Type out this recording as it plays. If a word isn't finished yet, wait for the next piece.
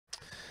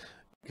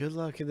Good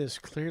luck in this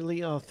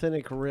clearly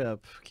authentic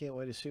rip. Can't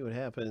wait to see what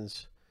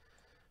happens.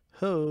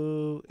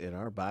 Ho, in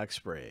our box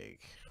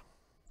break.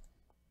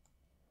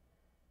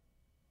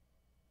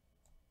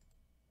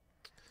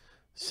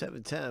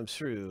 Seven times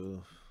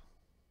through.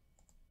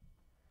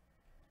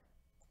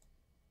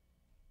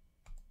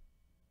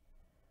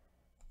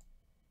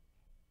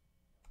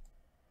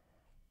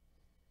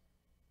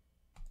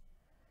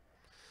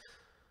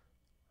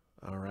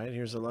 All right,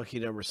 here's a lucky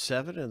number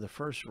 7, and the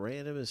first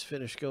random is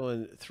finished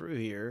going through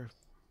here.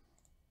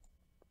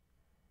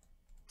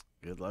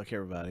 Good luck,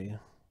 everybody.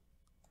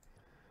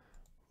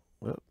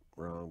 Whoop,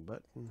 wrong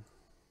button.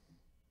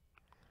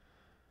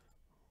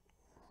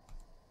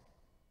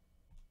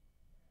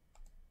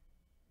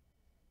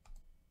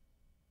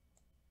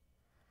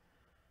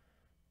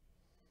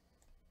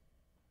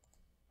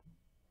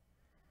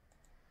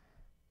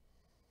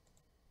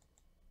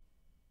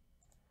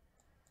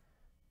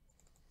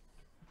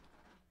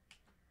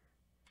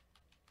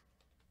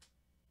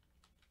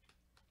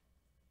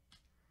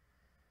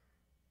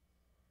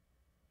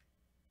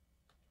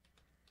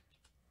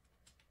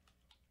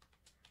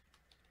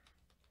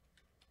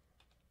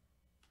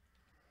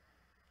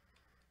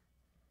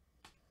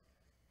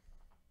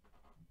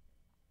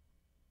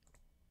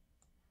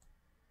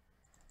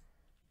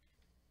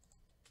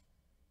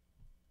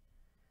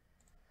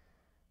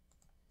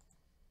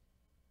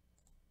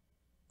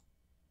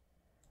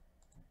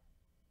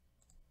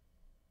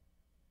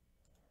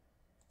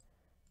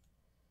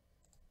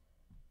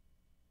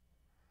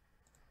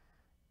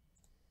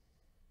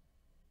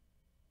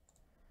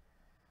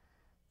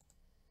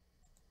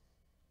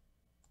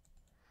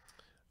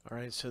 All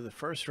right, so the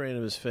first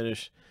random is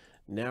finished.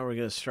 Now we're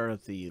going to start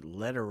at the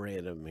letter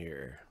random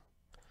here.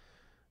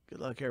 Good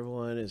luck,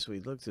 everyone, as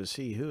we look to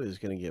see who is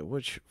going to get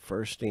which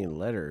first name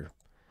letter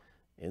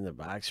in the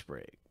box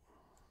break.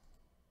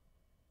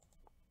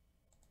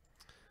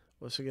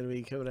 What's it going to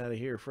be coming out of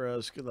here for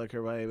us? Good luck,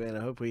 everybody, man. I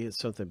hope we hit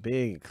something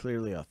big and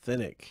clearly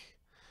authentic.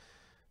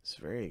 It's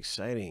very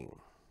exciting.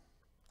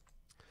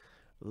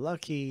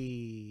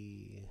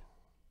 Lucky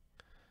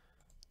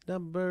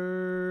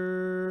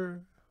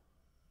number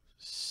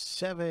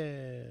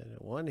 7.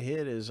 One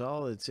hit is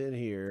all that's in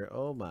here.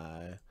 Oh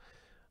my.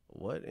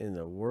 What in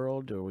the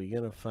world are we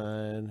going to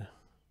find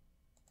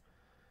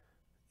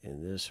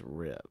in this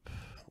rip?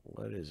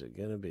 What is it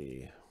going to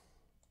be?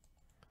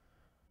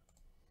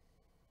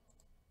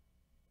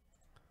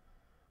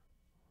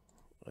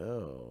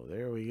 Oh,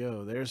 there we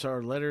go. There's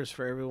our letters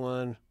for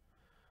everyone.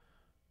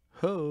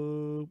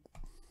 Hope.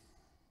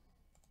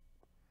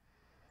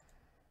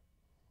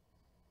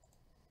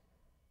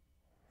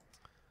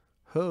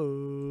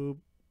 Hope.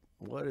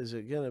 What is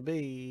it going to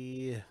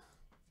be?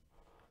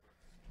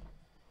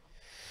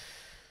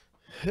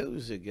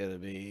 Who's it going to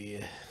be?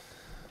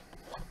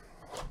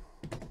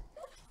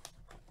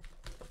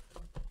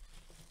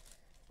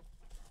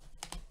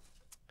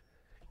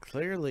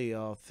 Clearly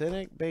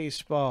authentic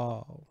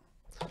baseball.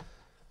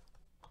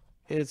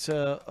 It's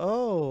a,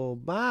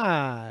 oh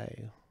my,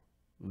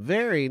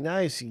 very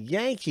nice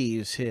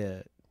Yankees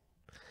hit.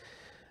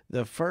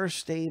 The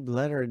first name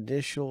letter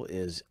initial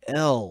is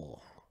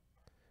L.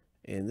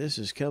 And this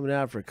is coming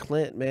out for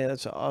Clint, man.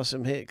 That's an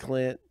awesome hit,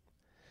 Clint.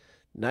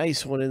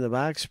 Nice one in the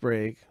box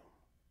break.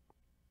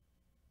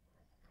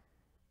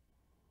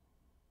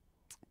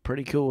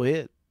 Pretty cool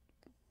hit.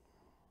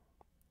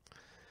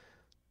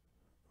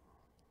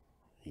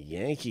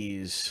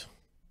 Yankees.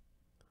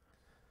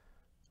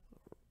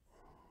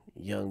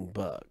 Young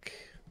buck.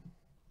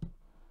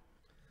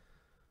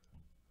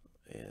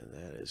 And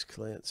that is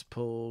Clint's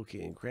pull.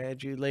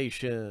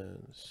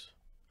 Congratulations.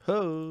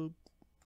 Hope.